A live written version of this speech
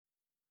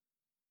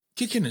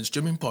Kicking and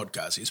Streaming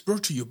Podcast is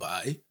brought to you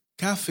by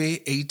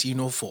Cafe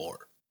 1804.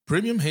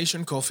 Premium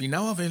Haitian coffee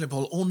now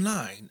available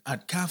online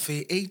at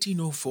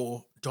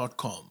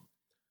cafe1804.com.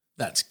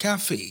 That's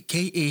cafe,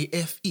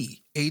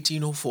 K-A-F-E,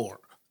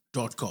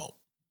 1804.com.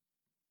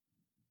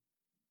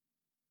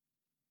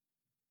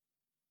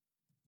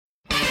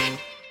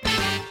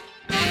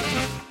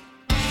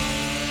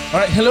 All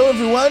right, hello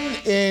everyone,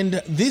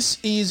 and this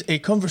is a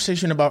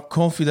conversation about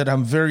coffee that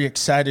I'm very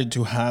excited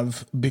to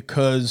have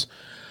because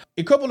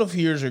a couple of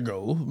years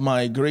ago,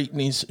 my great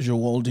niece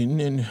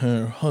Geraldine and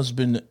her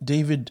husband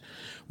David,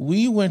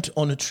 we went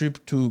on a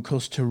trip to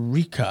Costa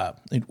Rica.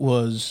 It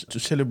was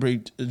to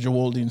celebrate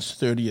Geraldine's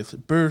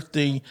 30th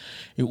birthday.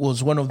 It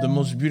was one of the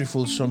most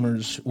beautiful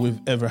summers we've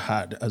ever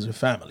had as a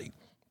family.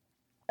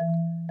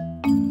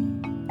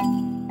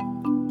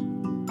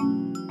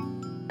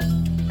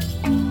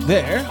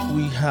 There,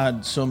 we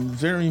had some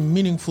very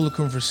meaningful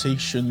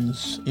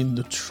conversations in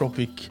the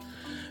tropic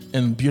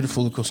and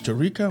beautiful Costa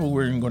Rica. We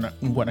were in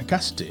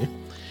Guanacaste,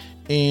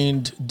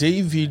 and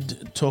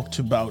David talked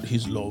about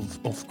his love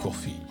of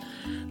coffee.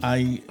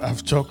 I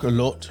have talked a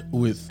lot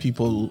with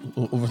people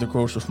over the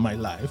course of my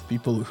life,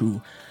 people who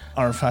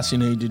are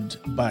fascinated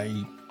by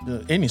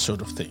any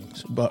sort of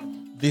things, but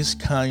this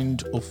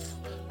kind of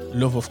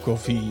love of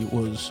coffee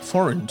was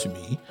foreign to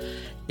me.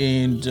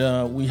 And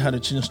we had a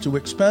chance to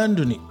expand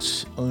on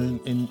it.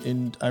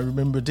 And I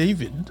remember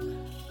David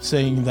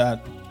saying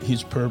that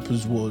his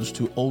purpose was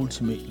to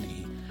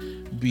ultimately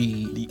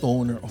be the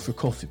owner of a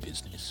coffee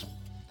business.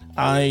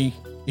 I,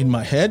 in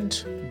my head,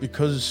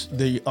 because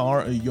they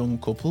are a young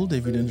couple,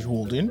 David and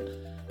Geraldine,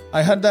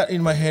 I had that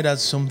in my head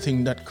as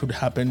something that could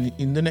happen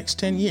in the next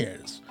 10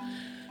 years.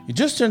 It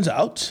just turns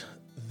out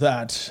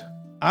that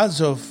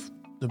as of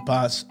the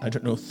past,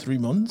 3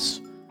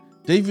 months,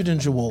 David and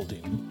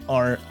Geraldine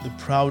are the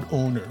proud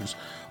owners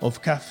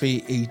of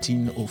Cafe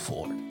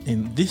 1804.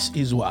 And this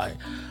is why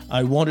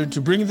I wanted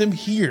to bring them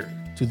here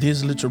to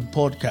this little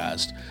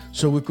podcast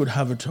so we could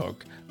have a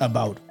talk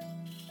about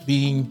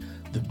being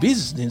the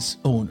business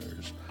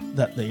owners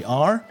that they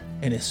are,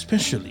 and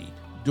especially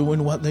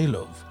doing what they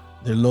love,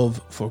 their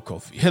love for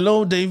coffee.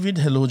 Hello, David.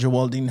 Hello,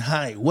 Geraldine.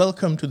 Hi.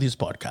 Welcome to this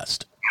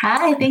podcast.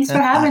 Hi. Thanks for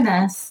having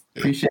us.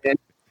 Appreciate it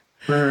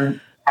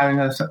for having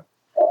us.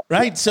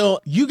 Right. So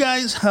you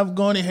guys have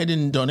gone ahead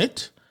and done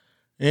it.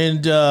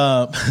 And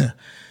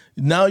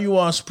now you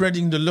are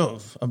spreading the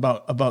love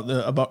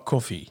about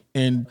coffee.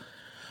 And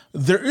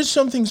there is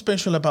something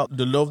special about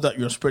the love that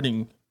you're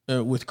spreading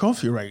with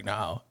coffee right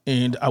now.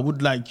 And I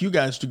would like you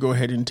guys to go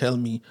ahead and tell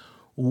me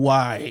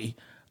why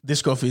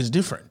this coffee is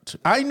different.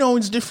 I know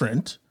it's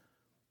different,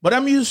 but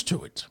I'm used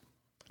to it.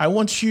 I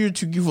want you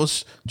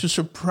to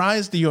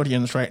surprise the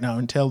audience right now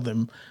and tell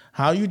them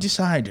how you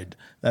decided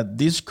that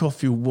this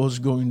coffee was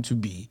going to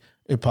be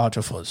a part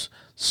of us,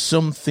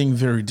 something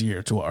very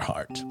dear to our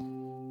heart.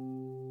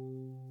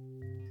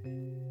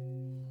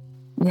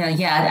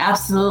 Yeah,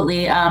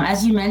 absolutely.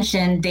 As you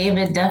mentioned,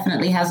 David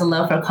definitely has a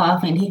love for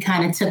coffee, and he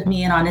kind of took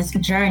me in on this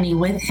journey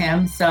with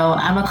him. So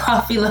I'm a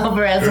coffee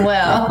lover as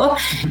well.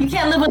 You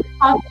can't live with a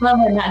coffee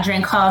lover and not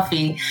drink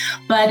coffee.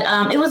 But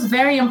it was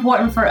very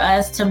important for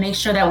us to make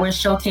sure that we're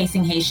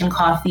showcasing Haitian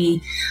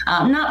coffee,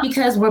 not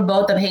because we're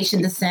both of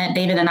Haitian descent.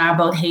 David and I are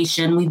both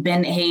Haitian. We've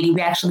been to Haiti. We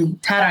actually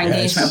had our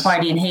engagement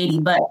party in Haiti,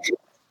 but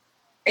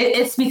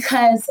it's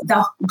because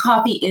the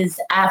coffee is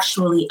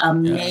actually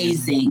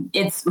amazing.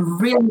 It's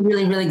really,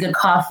 really, really good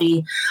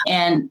coffee.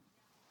 And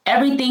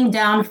everything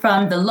down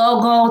from the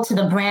logo to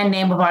the brand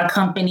name of our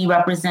company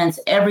represents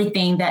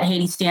everything that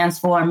Haiti stands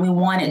for. And we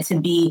want it to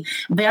be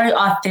very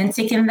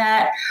authentic in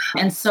that.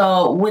 And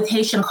so with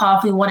Haitian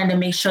coffee, we wanted to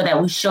make sure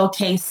that we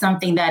showcase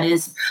something that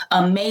is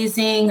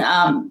amazing.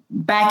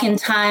 Back in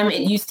time,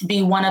 it used to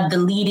be one of the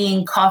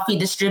leading coffee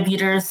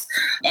distributors.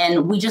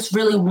 And we just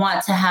really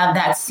want to have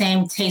that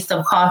same taste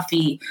of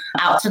coffee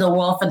out to the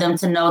world for them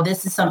to know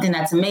this is something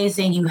that's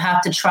amazing. You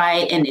have to try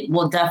it, and it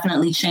will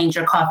definitely change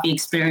your coffee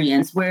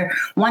experience. We're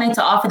wanting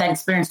to offer that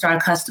experience to our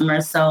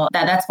customers. So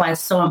that's why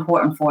it's so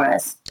important for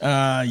us.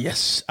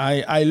 Yes,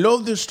 I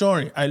love the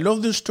story. I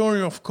love the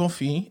story of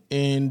coffee,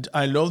 and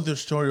I love the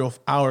story of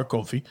our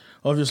coffee.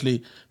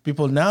 Obviously,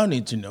 people now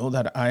need to know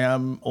that I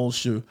am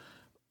also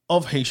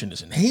of Haitian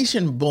descent,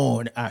 Haitian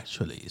born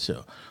actually.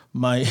 So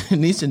my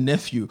niece and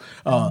nephew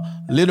are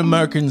little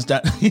Americans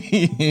that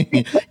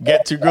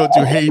get to go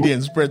to Haiti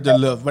and spread the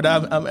love. But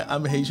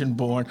I'm Haitian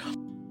born.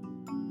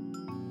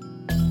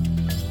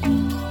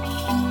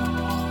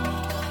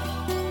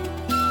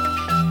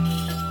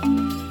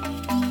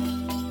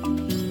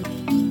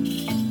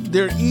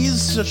 There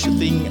is such a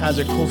thing as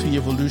a coffee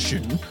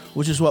evolution,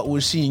 which is what we're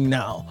seeing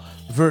now,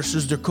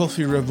 versus the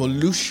coffee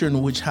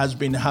revolution, which has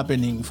been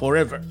happening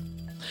forever.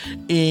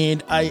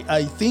 And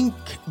I think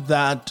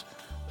that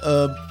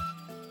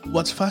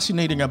what's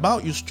fascinating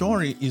about your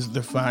story is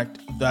the fact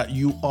that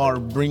you are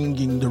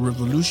bringing the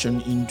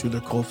revolution into the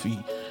coffee,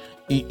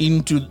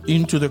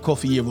 into the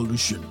coffee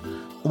evolution.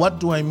 What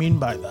do I mean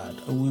by that?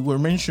 We were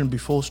mentioned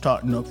before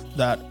starting off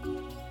that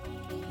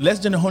less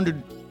than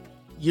 100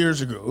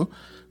 years ago,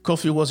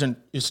 coffee wasn't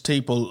a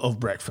staple of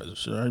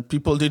breakfast. Right?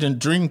 People didn't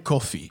drink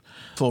coffee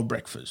for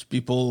breakfast.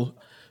 People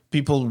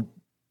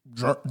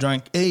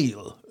drank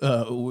ale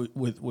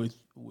with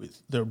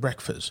their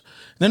breakfast.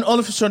 Then all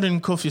of a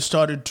sudden, coffee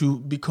started to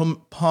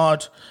become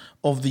part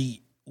of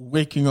the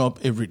waking up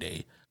every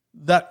day.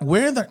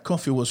 Where that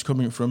coffee was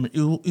coming from,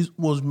 it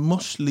was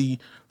mostly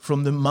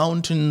from the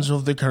mountains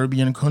of the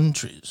Caribbean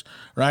countries,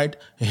 right?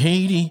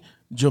 Haiti,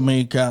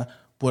 Jamaica,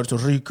 Puerto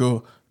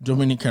Rico,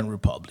 Dominican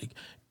Republic.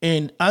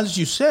 And as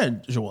you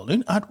said,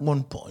 Joellen, at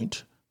one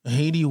point,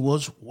 Haiti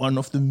was one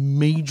of the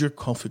major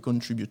coffee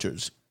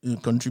contributors in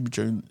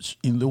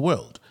the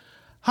world.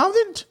 How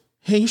did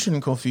Haitian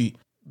coffee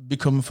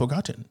become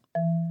forgotten?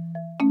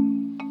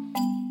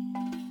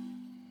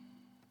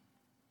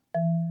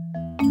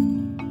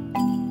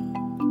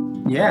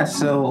 Yeah,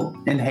 so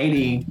in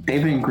Haiti,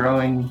 they've been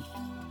growing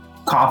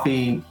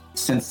coffee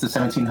since the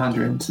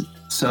 1700s.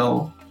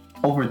 So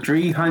over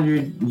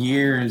 300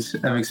 years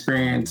of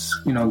experience,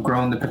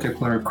 growing the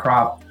particular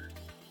crop.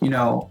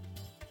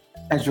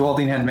 As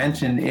Joellen had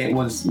mentioned, it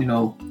was,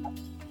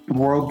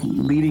 world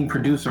leading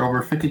producer.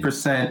 Over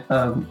 50%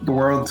 of the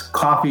world's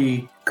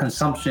coffee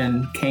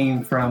consumption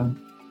came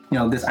from,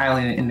 this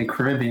island in the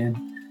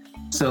Caribbean.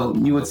 So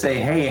you would say,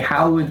 hey,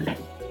 how would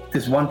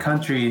this one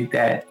country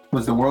that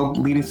was the world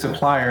leading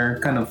supplier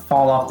kind of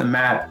fall off the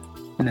map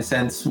in a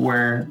sense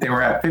where they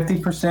were at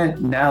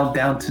 50%, now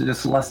down to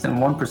just less than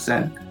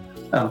 1%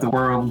 of the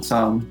world's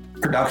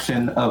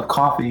production of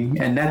coffee?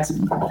 And that's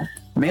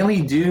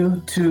mainly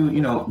due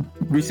to,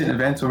 recent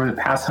events over the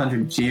past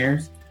 100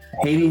 years.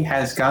 Haiti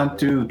has gone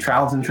through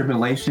trials and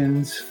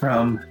tribulations,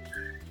 from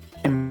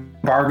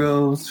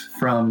embargoes,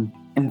 from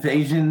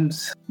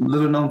invasions.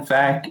 Little known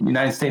fact, the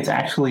United States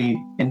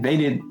actually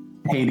invaded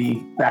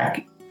Haiti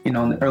back in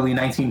the early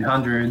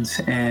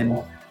 1900s,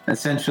 and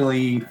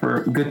essentially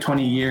for a good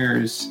 20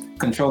 years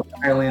controlled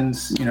the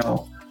islands,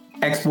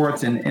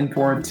 exports and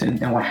imports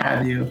and what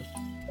have you.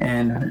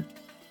 And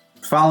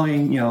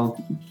following,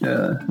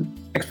 the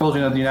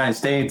expulsion of the United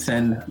States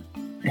and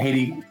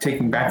Haiti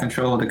taking back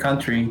control of the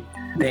country,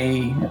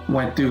 they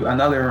went through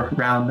another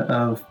round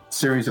of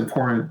series of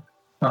poor,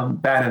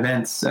 bad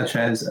events, such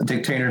as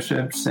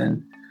dictatorships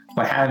and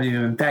what have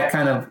you. And that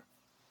kind of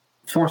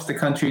forced the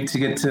country to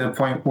get to a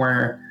point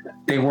where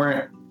they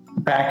weren't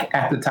back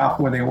at the top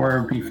where they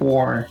were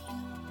before.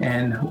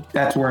 And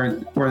that's where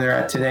they're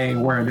at today,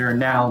 where they're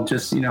now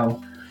just,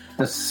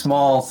 the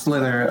small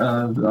slither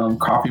of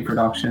coffee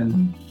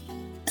production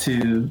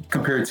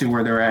compared to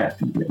where they're at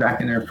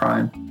back in their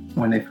prime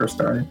when they first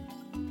started.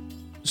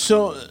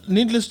 So,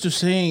 needless to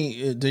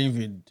say,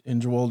 David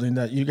and Joellen,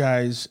 that you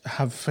guys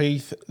have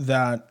faith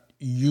that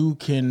you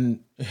can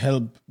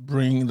help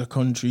bring the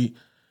country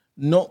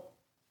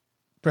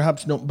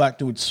perhaps not back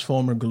to its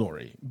former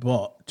glory,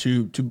 but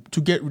to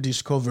get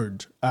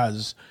rediscovered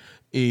as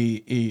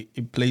a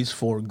place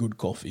for good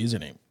coffee,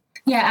 isn't it?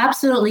 Yeah,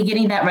 absolutely.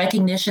 Getting that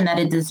recognition that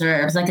it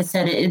deserves. Like I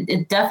said,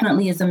 it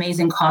definitely is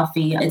amazing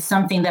coffee. It's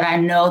something that I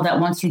know that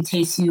once you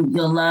taste,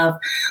 you'll love.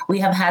 We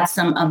have had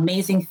some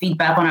amazing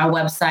feedback on our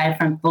website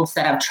from folks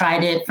that have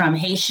tried it, from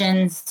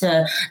Haitians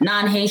to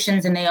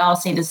non-Haitians, and they all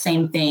say the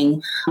same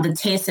thing. The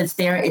taste that's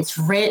there, it's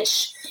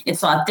rich,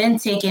 it's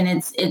authentic, and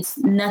it's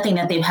nothing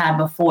that they've had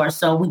before.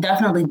 So we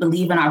definitely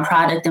believe in our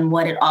product and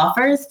what it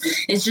offers.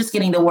 It's just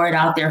getting the word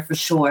out there for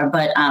sure.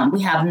 But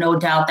we have no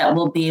doubt that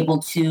we'll be able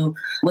to,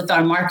 with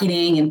our marketing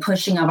and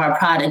pushing of our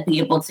product, be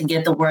able to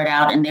get the word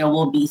out, and there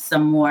will be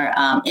some more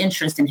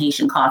interest in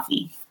Haitian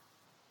coffee.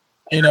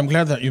 And I'm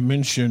glad that you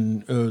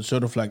mentioned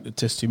sort of like the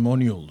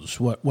testimonials,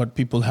 what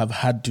people have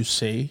had to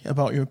say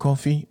about your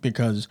coffee,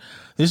 because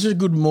this is a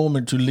good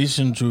moment to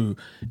listen to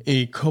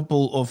a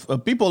couple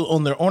of people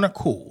on their own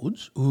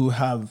accords who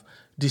have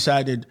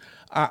decided,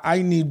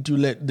 I need to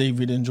let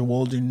David and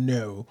Joellen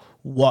know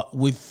what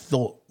we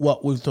thought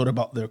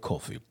about their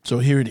coffee. So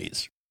here it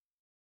is.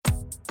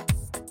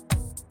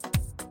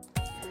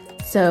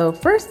 So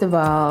first of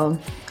all,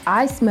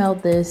 I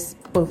smelled this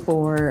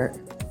before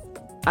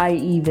I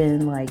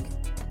even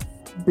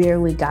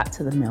barely got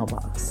to the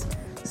mailbox.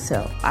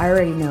 So I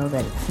already know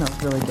that it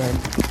smells really good.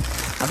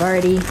 I've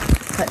already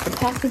cut the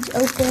package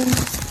open.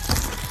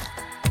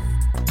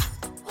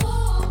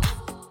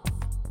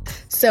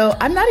 So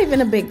I'm not even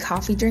a big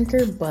coffee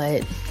drinker,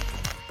 but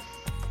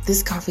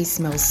this coffee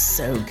smells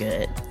so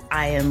good.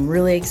 I am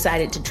really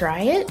excited to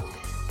try it.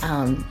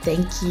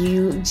 Thank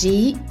you,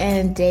 G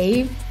and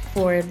Dave,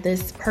 for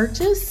this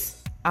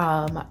purchase.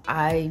 I'm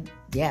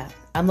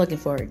looking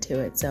forward to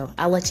it. So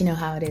I'll let you know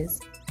how it is.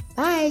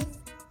 Bye.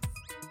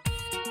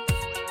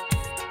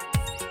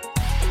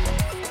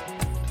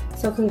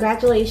 So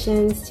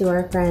congratulations to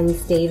our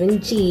friends Dave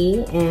and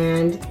G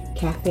and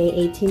Cafe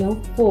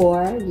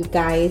 1804. You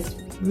guys,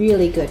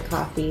 really good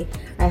coffee.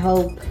 I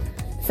hope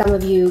some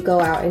of you go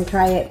out and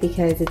try it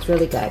because it's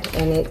really good,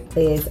 and it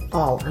is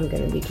all I'm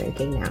going to be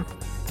drinking now.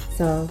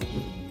 So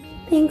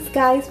thanks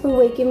guys for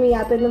waking me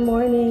up in the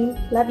morning.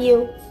 Love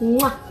you.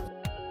 Mwah.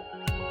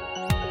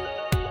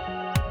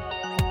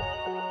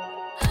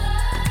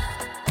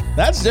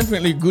 That's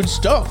definitely good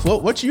stuff.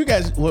 What do you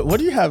guys? What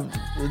do you have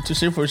to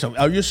say for yourself?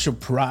 Are you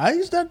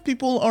surprised that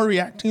people are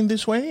reacting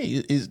this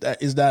way? Is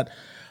that?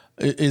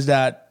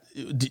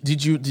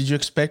 Did you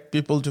expect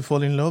people to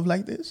fall in love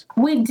like this?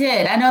 We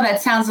did. I know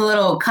that sounds a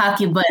little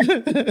cocky, but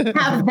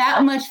have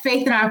that much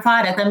faith in our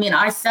product. I mean,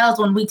 ourselves,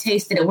 when we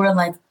tasted it, we're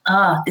like,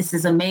 oh, this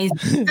is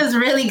amazing. This is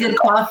really good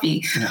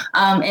coffee.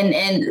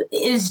 And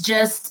it's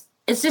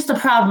just a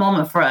proud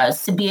moment for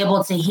us to be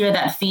able to hear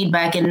that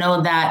feedback and know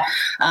that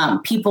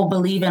people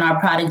believe in our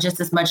product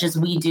just as much as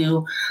we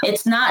do.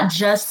 It's not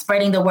just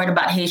spreading the word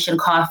about Haitian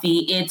coffee.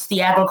 It's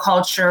the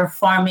agriculture,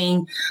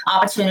 farming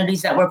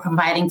opportunities that we're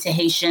providing to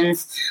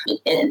Haitians.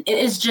 It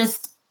is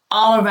just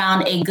all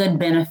around a good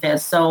benefit.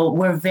 So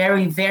we're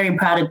very, very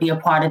proud to be a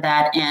part of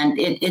that. And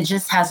it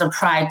just has a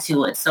pride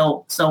to it.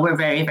 So we're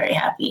very, very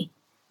happy.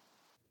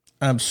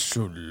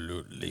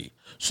 Absolutely.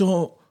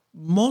 So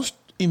most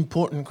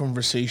important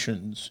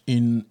conversations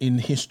in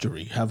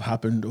history have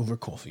happened over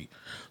coffee.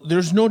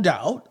 There's no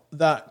doubt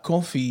that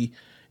coffee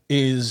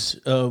is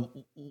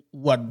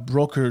what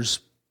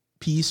brokers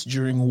peace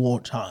during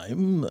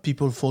wartime.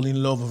 People fall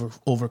in love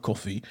over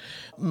coffee.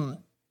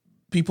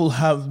 People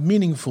have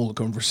meaningful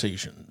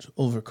conversations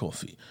over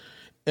coffee.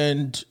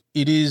 And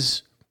it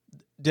is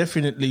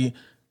definitely,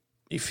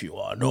 if you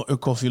are not a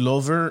coffee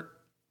lover,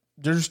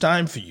 there's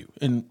time for you.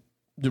 And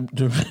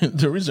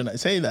the reason I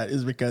say that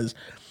is because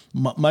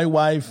my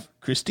wife,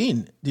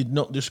 Christine, did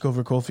not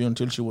discover coffee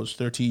until she was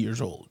 30 years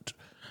old.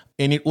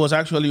 And it was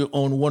actually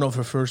on one of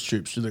her first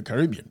trips to the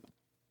Caribbean.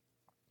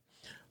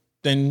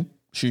 Then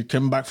she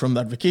came back from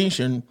that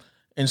vacation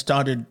and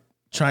started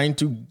trying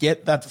to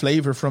get that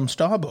flavor from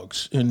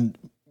Starbucks. And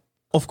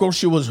of course,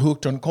 she was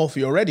hooked on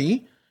coffee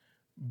already,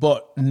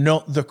 but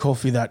not the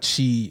coffee that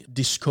she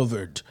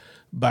discovered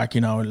back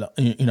in our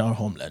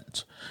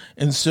homeland.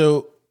 And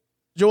so,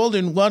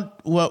 Geraldine,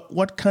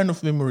 what kind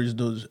of memories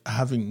does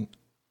having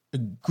a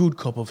good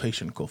cup of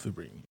Haitian coffee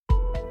bring?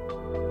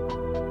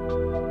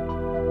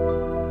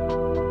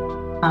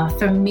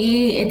 For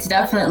me, it's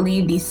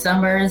definitely the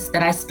summers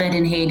that I spent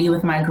in Haiti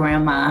with my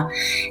grandma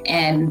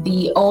and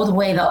the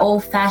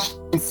old-fashioned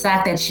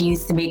sack that she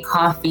used to make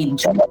coffee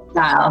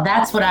style.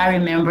 That's what I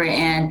remember.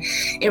 And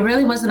it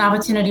really was an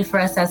opportunity for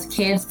us as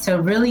kids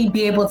to really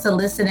be able to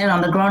listen in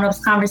on the grown-ups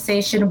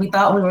conversation. We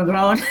thought we were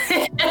grown.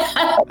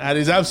 That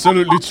is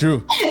absolutely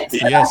true.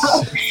 Yes.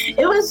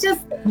 It was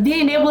just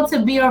being able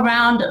to be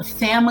around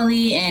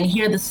family and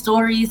hear the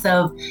stories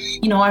of,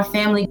 our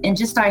family and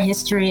just our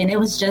history. And it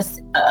was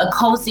just a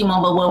cozy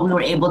moment where we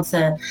were able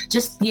to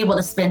just be able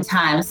to spend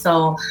time.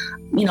 So,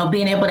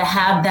 being able to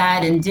have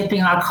that and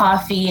dipping our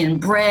coffee in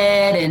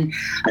bread and,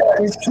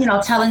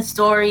 telling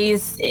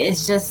stories,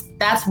 it's just,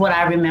 that's what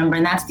I remember.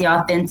 And that's the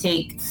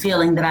authentic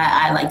feeling that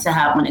I like to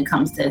have when it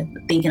comes to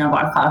thinking of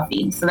our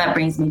coffee. So that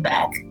brings me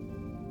back.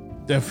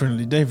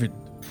 Definitely. David,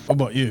 what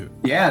about you?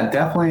 Yeah,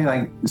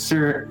 definitely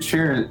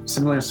share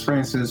similar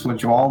experiences with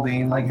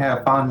Geraldine,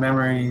 have fond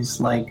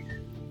memories,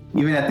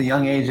 even at the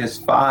young age as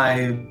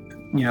 5,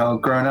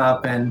 growing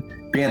up and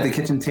being at the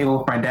kitchen table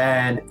with my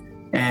dad.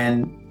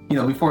 And,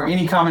 before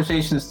any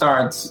conversation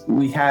starts,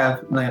 we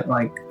have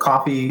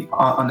coffee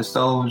on the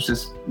stove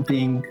just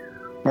being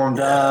warmed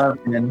up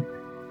and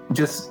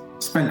just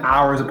spend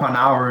hours upon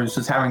hours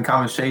just having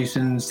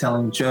conversations,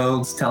 telling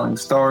jokes, telling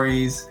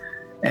stories.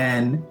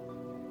 And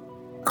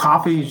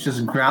coffee is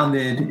just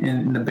grounded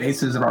in the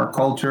basis of our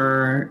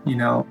culture,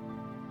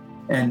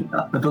 and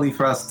the ability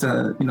for us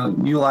to,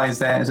 utilize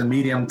that as a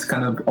medium to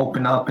kind of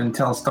open up and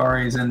tell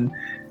stories. And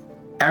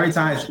every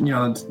time,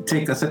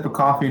 take a sip of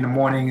coffee in the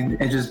morning,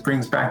 and it just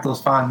brings back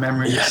those fond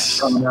memories. Yes.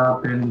 Growing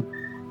up and,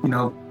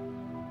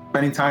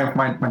 spending time with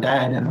my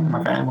dad and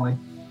my family.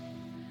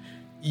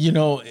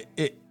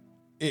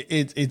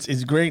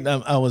 It's great.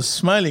 I was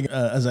smiling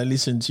as I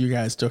listened to you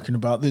guys talking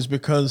about this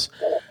because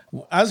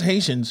as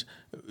Haitians,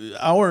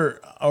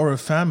 our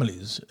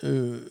families,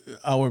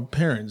 our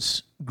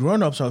parents,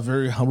 grown-ups are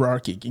very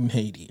hierarchic in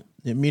Haiti,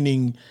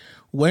 meaning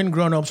when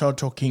grown-ups are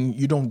talking,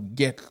 you don't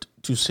get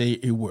to say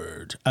a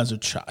word as a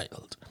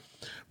child.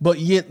 But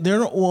yet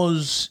there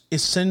was a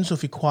sense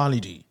of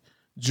equality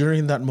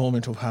during that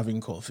moment of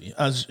having coffee.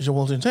 As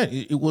Geraldine said,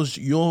 it was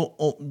your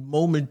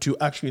moment to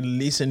actually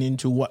listen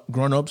into what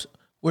grown-ups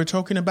were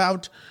talking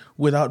about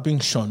without being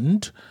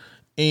shunned.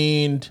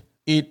 And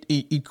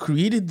it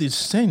created this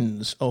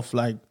sense of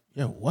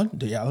one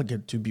day I'll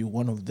get to be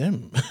one of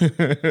them,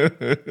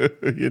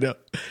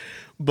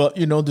 But,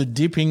 the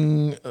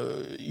dipping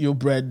your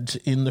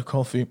bread in the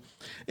coffee,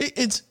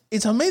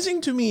 it's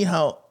amazing to me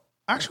how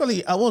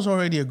actually I was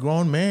already a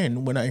grown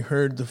man when I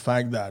heard the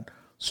fact that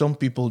some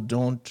people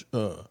don't,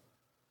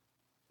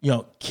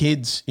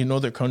 kids in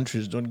other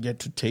countries don't get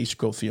to taste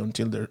coffee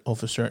until they're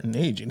of a certain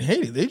age. In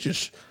Haiti, they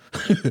just,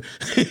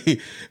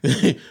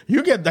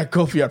 you get that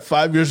coffee at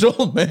 5 years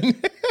old, man.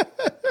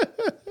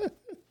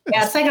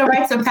 Yeah, it's like a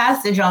rites of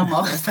passage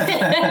almost.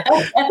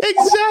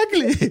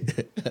 Exactly.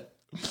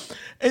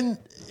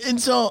 And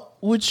so,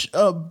 which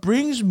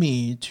brings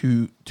me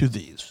to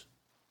this.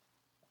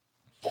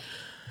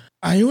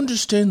 I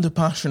understand the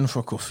passion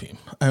for coffee.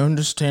 I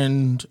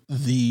understand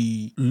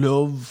the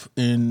love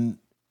and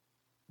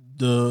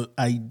the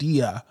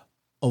idea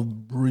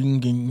of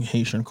bringing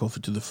Haitian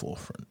coffee to the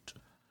forefront.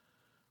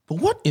 But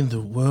what in the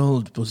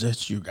world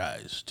possessed you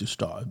guys to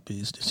start a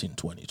business in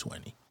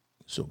 2020?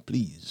 So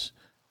please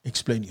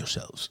explain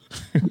yourselves.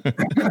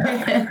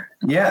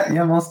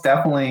 Yeah, most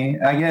definitely.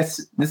 I guess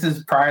this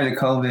is prior to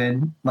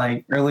COVID,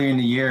 like earlier in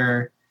the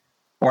year,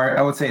 or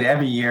I would say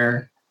every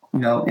year,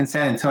 in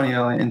San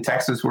Antonio, in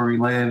Texas, where we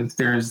live,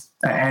 there's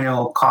an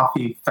annual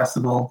coffee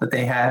festival that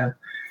they have,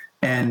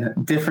 and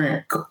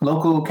different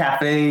local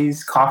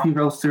cafes, coffee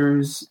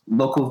roasters,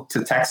 local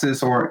to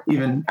Texas or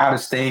even out of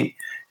state,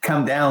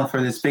 come down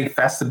for this big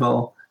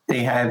festival they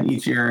have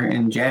each year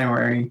in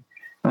January.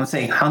 I would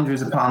say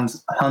hundreds upon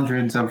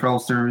hundreds of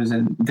roasters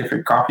and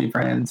different coffee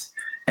brands.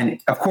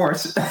 And of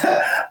course,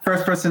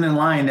 first person in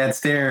line that's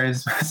there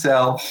is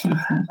myself.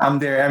 I'm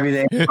there every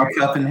day, my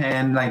cup in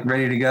hand, like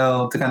ready to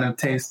go to kind of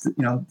taste,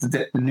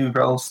 the new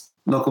roast,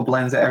 local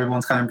blends that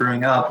everyone's kind of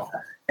brewing up.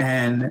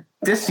 And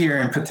this year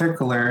in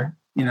particular,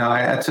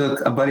 I took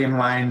a buddy of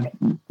mine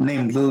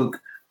named Luke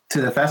to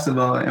the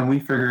festival, and we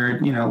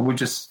figured, we'd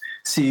just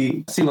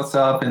see what's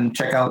up and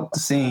check out the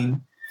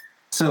scene.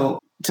 So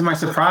to my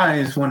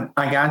surprise, when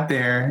I got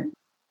there,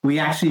 we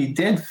actually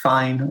did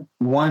find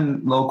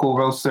one local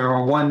roaster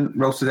or one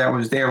roaster that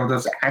was there that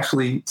was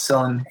actually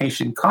selling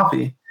Haitian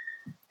coffee.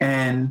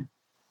 And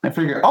I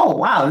figured, oh,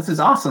 wow, this is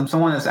awesome.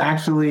 Someone that's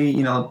actually,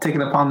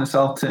 taken upon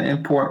themselves to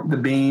import the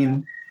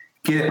bean,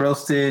 get it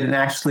roasted and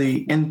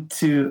actually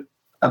into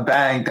a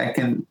bag that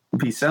can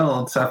be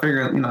sold. So I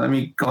figured, let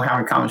me go have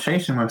a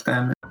conversation with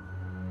them.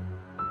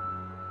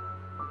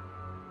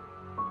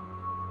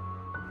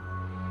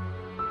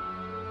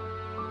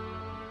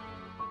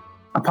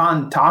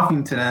 Upon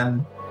talking to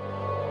them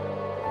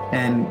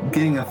and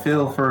getting a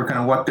feel for kind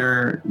of what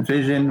their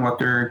vision, what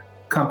their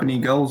company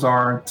goals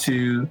are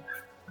to,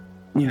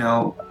 and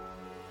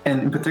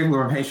in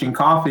particular with Haitian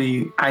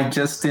coffee, I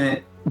just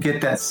didn't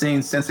get that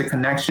same sense of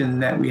connection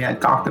that we had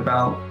talked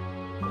about.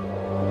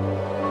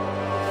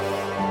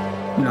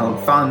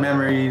 Fond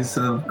memories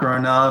of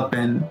growing up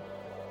and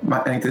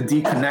the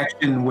deep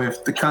connection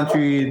with the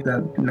country,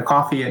 the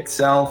coffee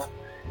itself,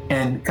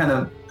 and kind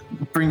of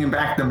bringing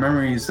back the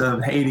memories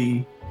of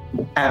Haiti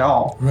at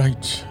all.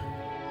 Right.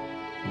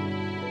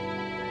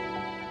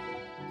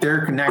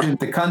 Their connection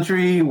to the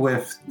country,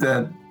 with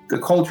the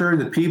culture,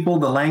 the people,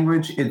 the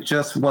language, it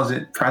just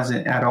wasn't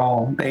present at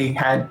all. They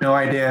had no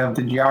idea of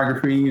the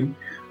geography,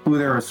 who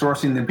they were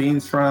sourcing the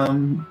beans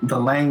from, the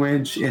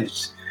language.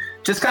 It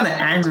just kind of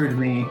angered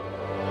me.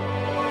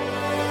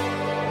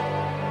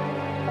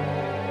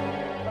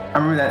 I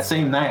remember that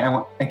same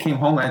night I came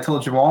home and I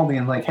told Givaldi,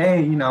 and like,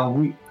 hey,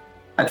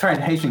 I tried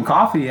Haitian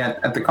coffee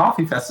at the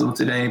coffee festival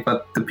today,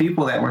 but the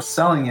people that were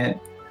selling it,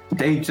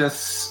 they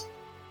just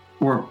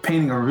were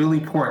painting a really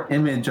poor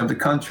image of the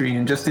country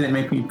and just didn't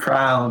make me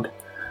proud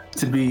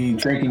to be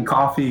drinking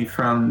coffee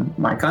from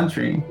my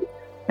country,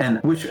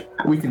 and wish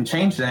we can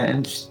change that.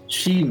 And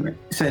she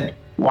said,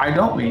 why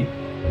don't we?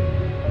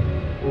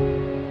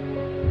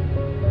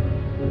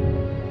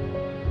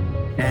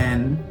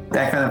 And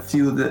that kind of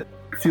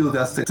fueled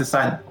us to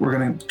decide we're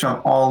going to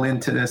jump all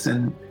into this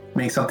and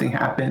make something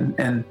happen.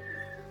 And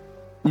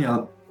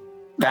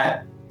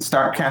that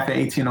start Cafe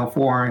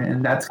 1804,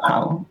 and that's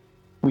how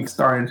we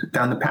started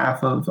down the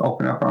path of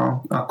opening up our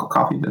own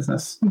coffee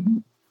business. Mm-hmm.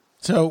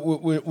 So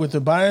with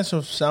the bias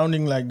of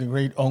sounding like the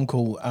great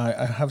uncle,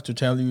 I have to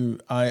tell you,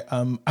 I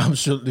am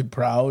absolutely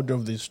proud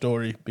of this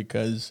story,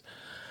 because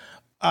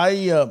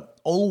I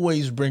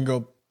always bring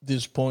up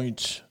this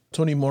point.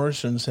 Toni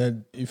Morrison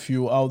said, if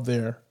you're out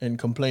there and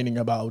complaining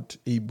about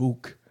a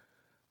book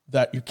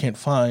that you can't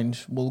find,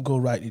 well, go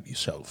write it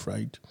yourself,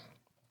 right?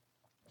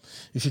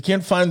 If you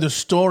can't find the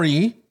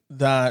story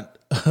that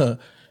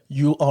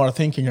you are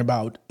thinking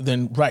about,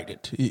 then write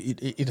it.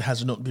 It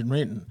has not been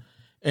written.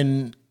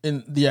 And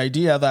the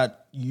idea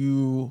that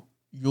you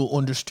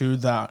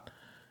understood that,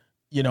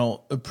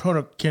 a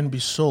product can be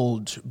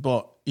sold,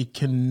 but it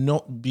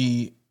cannot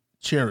be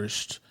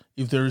cherished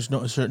if there is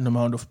not a certain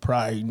amount of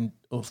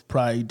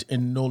pride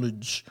and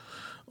knowledge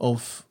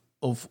of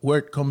where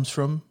it comes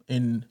from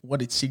and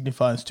what it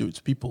signifies to its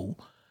people,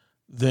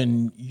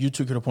 then you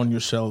took it upon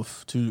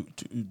yourself to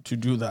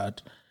do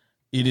that.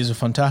 It is a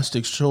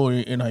fantastic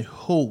story, and I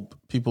hope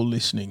people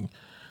listening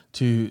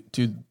to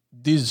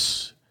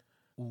this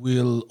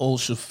will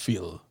also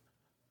feel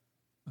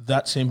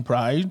that same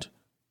pride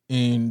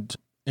and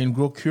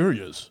grow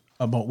curious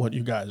about what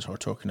you guys are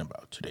talking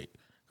about today.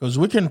 Because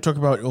we can talk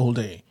about it all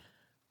day,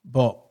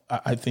 but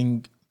I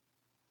think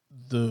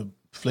the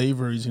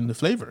flavor is in the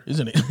flavor,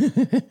 isn't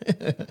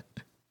it?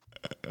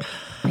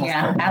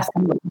 Yeah,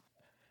 absolutely.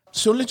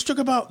 So let's talk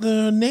about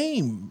the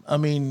name. I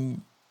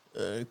mean,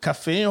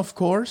 cafe, of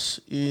course,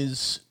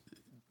 is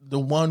the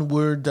one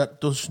word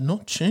that does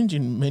not change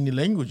in many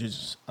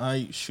languages.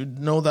 I should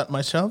know that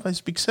myself. I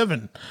speak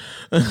 7.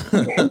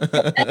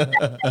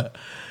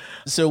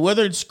 So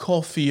whether it's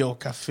coffee or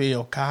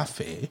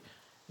cafe,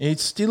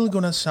 it's still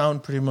going to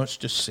sound pretty much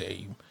the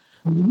same.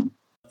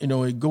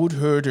 A goat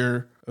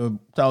herder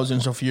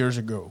thousands of years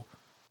ago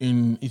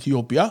in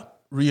Ethiopia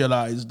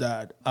realized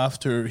that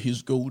after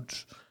his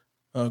goats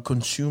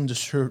consumed a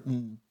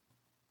certain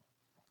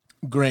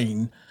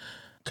grain,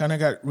 kind of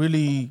got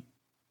really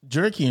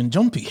jerky and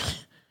jumpy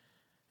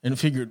and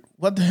figured,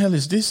 what the hell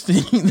is this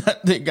thing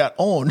that they got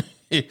on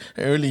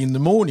early in the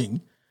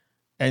morning?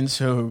 And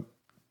so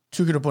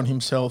took it upon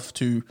himself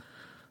to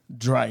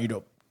dry it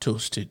up,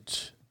 toast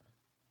it,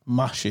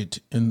 mash it,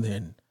 and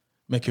then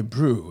make a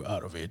brew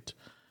out of it.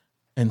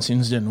 And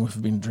since then,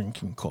 we've been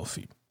drinking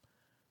coffee.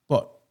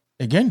 But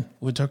again,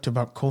 we talked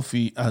about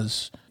coffee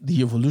as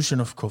the evolution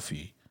of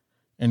coffee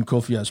and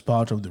coffee as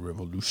part of the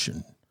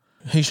revolution.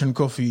 Haitian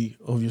coffee,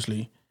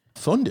 obviously,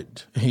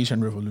 funded the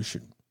Haitian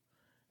Revolution.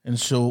 And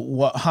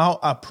so how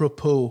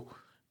apropos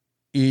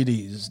it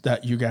is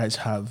that you guys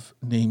have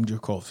named your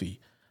coffee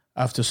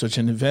after such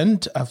an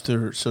event,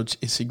 after such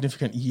a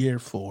significant year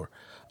for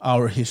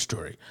our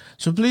history.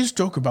 So please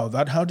talk about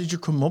that. How did you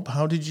come up?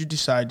 How did you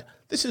decide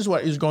this is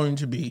what it's going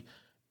to be?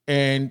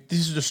 And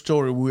this is the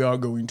story we are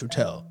going to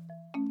tell.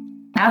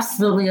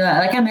 Absolutely.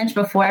 Like I mentioned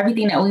before,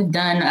 everything that we've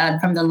done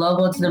from the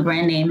logo to the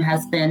brand name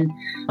has been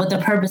with the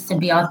purpose to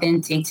be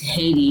authentic to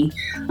Haiti.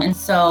 And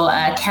so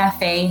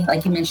cafe,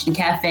 like you mentioned,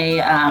 cafe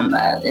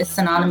is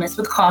synonymous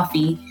with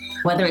coffee.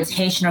 Whether it's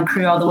Haitian or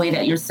Creole, the way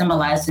that you're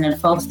symbolizing it,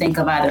 folks think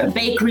of either a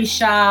bakery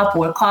shop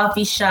or a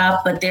coffee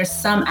shop, but there's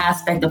some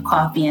aspect of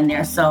coffee in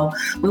there. So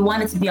we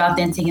wanted to be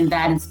authentic in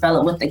that and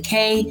spell it with the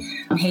K,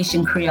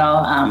 Haitian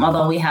Creole.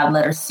 Although we have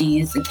letter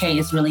C's, the K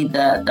is really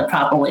the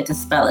proper way to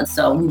spell it.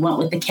 So we went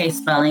with the K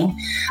spelling.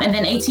 And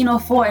then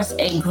 1804 is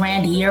a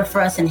grand year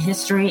for us in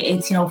history.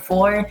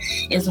 1804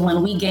 is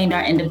when we gained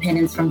our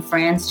independence from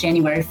France,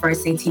 January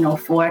 1st,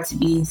 1804 to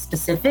be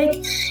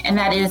specific. And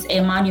that is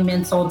a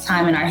monumental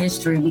time in our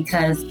history because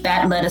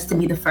that led us to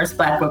be the first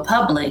Black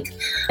republic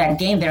that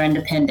gained their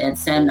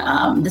independence.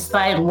 And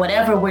despite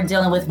whatever we're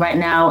dealing with right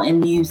now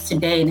in news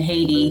today in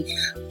Haiti,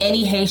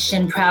 any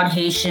Haitian, proud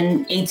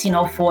Haitian,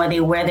 1804, they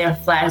wear their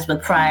flags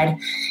with pride.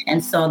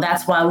 And so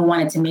that's why we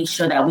wanted to make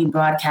sure that we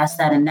broadcast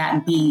that and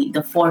that be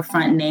the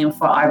forefront name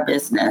for our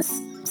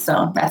business.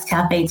 So that's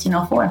Cafe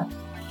 1804.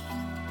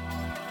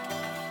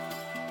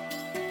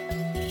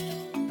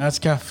 That's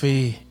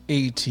Cafe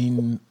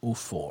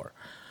 1804.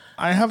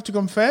 I have to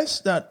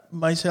confess that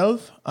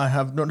myself, I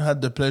have not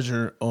had the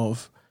pleasure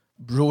of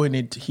brewing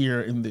it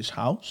here in this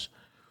house,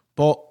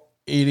 but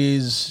it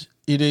is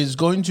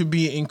going to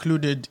be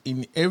included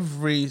in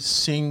every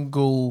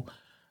single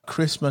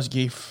Christmas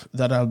gift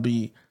that I'll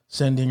be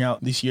sending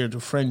out this year to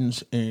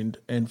friends and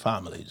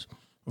families.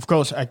 Of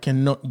course, I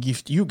cannot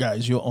gift you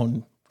guys your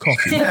own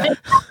coffee,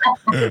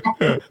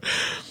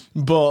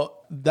 but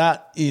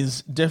that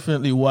is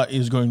definitely what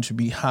is going to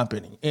be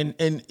happening. And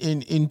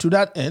to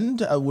that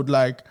end, I would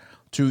like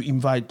to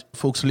invite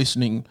folks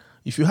listening,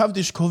 if you have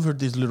discovered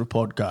this little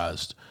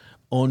podcast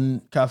on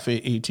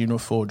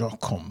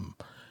cafe1804.com,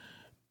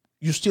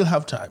 you still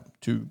have time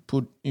to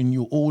put in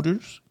your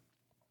orders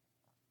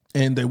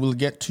and they will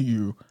get to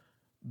you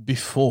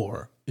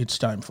before it's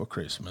time for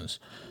Christmas,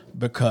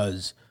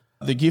 because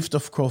the gift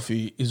of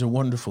coffee is a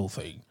wonderful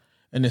thing.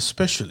 And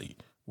especially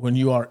when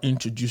you are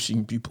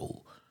introducing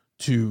people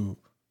to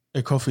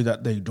a coffee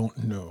that they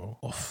don't know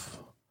of.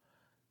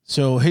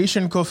 So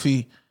Haitian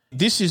coffee,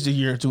 this is the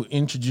year to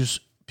introduce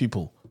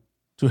people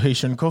to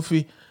Haitian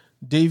coffee.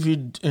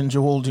 David and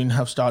Geraldine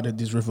have started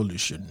this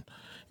revolution,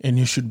 and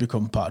you should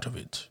become part of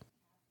it.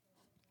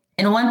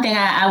 And one thing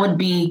I would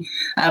be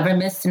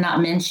remiss to not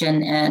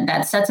mention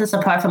that sets us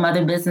apart from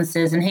other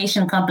businesses and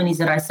Haitian companies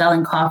that are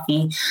selling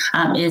coffee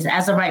is,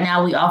 as of right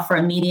now, we offer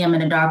a medium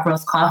and a dark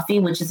roast coffee,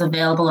 which is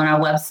available on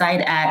our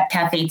website at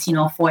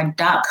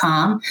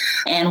cafe1804.com.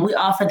 And we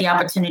offer the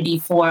opportunity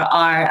for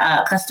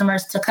our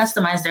customers to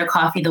customize their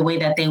coffee the way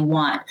that they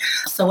want.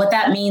 So what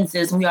that means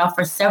is we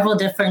offer several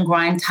different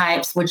grind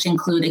types, which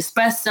include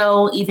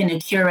espresso, even a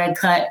Keurig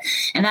cut.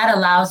 And that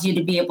allows you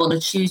to be able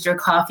to choose your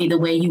coffee the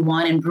way you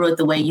want and brew it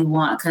the way you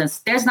want,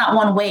 because there's not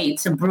one way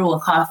to brew a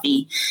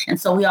coffee.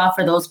 And so we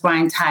offer those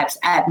grind types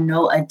at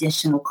no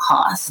additional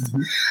cost.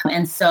 Mm-hmm.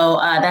 And so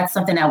that's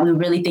something that we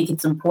really think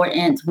it's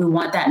important. We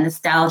want that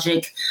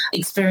nostalgic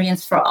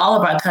experience for all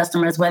of our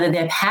customers, whether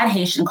they've had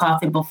Haitian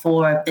coffee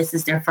before, if this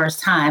is their first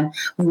time,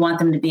 we want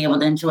them to be able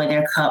to enjoy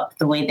their cup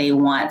the way they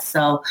want.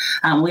 So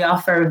we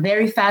offer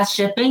very fast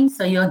shipping,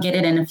 so you'll get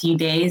it in a few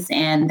days.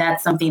 And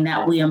that's something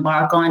that we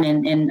embark on.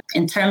 And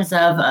in terms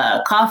of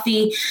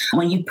coffee,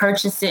 when you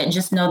purchase it,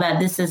 just know that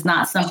this is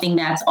not something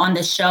that's on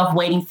the shelf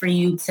waiting for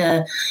you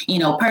to,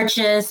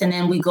 purchase. And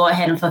then we go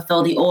ahead and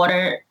fulfill the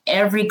order.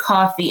 Every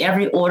coffee,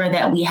 every order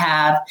that we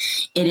have,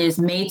 it is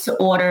made to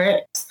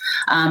order.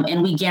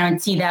 And we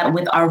guarantee that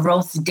with our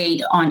roast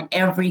date on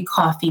every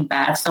coffee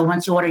bag. So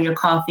once you order your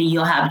coffee,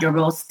 you'll have your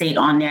roast date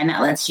on there, and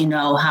that lets you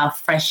know how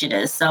fresh it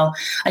is. So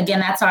again,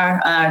 that's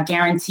our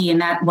guarantee. And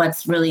that's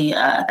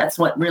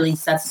what really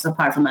sets us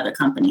apart from other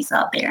companies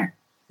out there.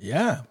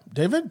 Yeah.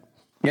 David?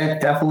 Yeah,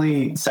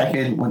 definitely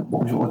second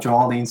what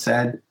Geraldine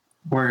said.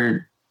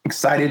 We're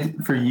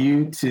excited for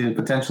you to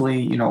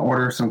potentially,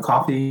 order some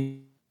coffee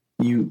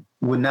You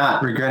would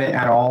not regret it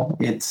at all.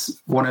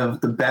 It's one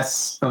of the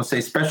best, I would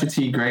say,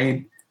 specialty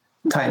grade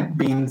type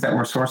beans that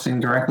we're sourcing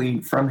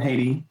directly from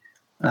Haiti.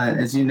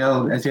 As you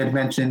know, as you had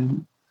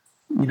mentioned,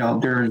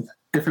 there's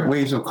different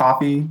waves of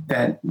coffee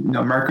that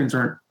Americans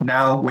are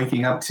now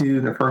waking up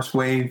to. The first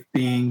wave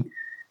being,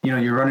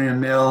 you're running a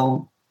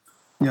mill,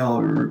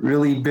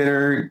 really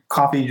bitter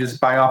coffee you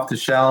just buy off the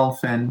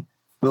shelf and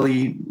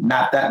really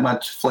not that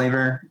much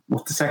flavor.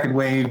 With the second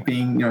wave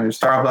being, your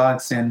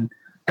Starbucks and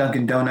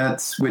Dunkin'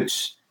 Donuts,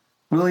 which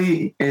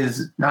really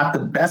is not the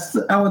best,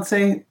 I would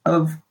say,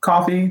 of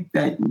coffee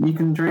that you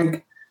can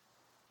drink.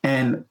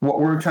 And what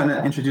we're trying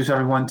to introduce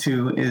everyone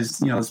to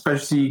is,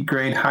 specialty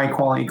grade, high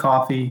quality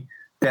coffee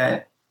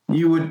that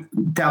you would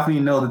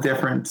definitely know the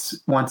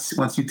difference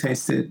once you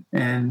taste it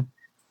and,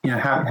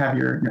 have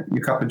your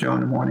cup of joe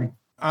in the morning.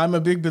 I'm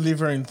a big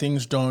believer in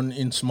things done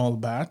in small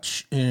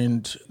batch,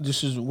 and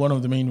this is one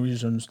of the main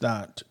reasons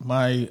that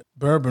my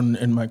bourbon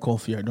and my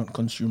coffee I don't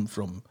consume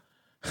from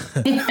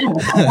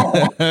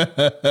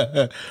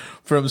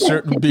from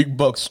certain big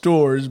box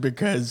stores,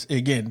 because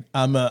again,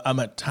 I'm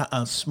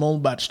a small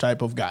batch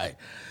type of guy.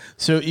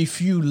 So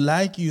if you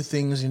like your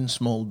things in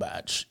small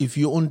batch, if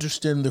you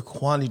understand the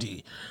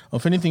quality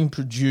of anything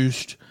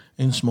produced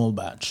in small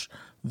batch,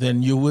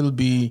 then you will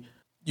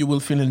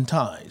feel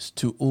enticed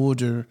to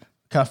order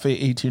Cafe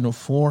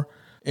 1804.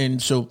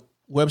 And so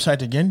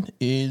website again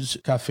is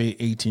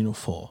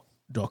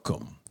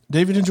cafe1804.com.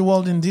 David and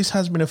Walden, this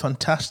has been a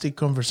fantastic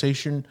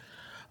conversation.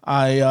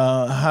 I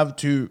have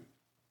to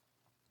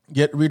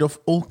get rid of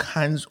all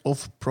kinds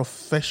of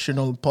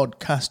professional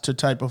podcaster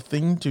type of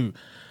thing to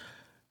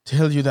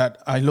tell you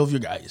that I love you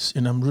guys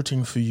and I'm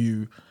rooting for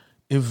you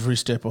every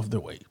step of the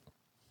way.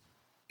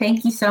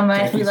 Thank you so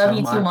much. We love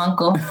you too,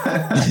 Uncle.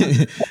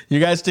 You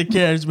guys take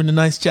care. It's been a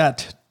nice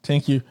chat.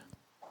 Thank you.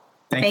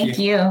 Thank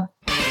you.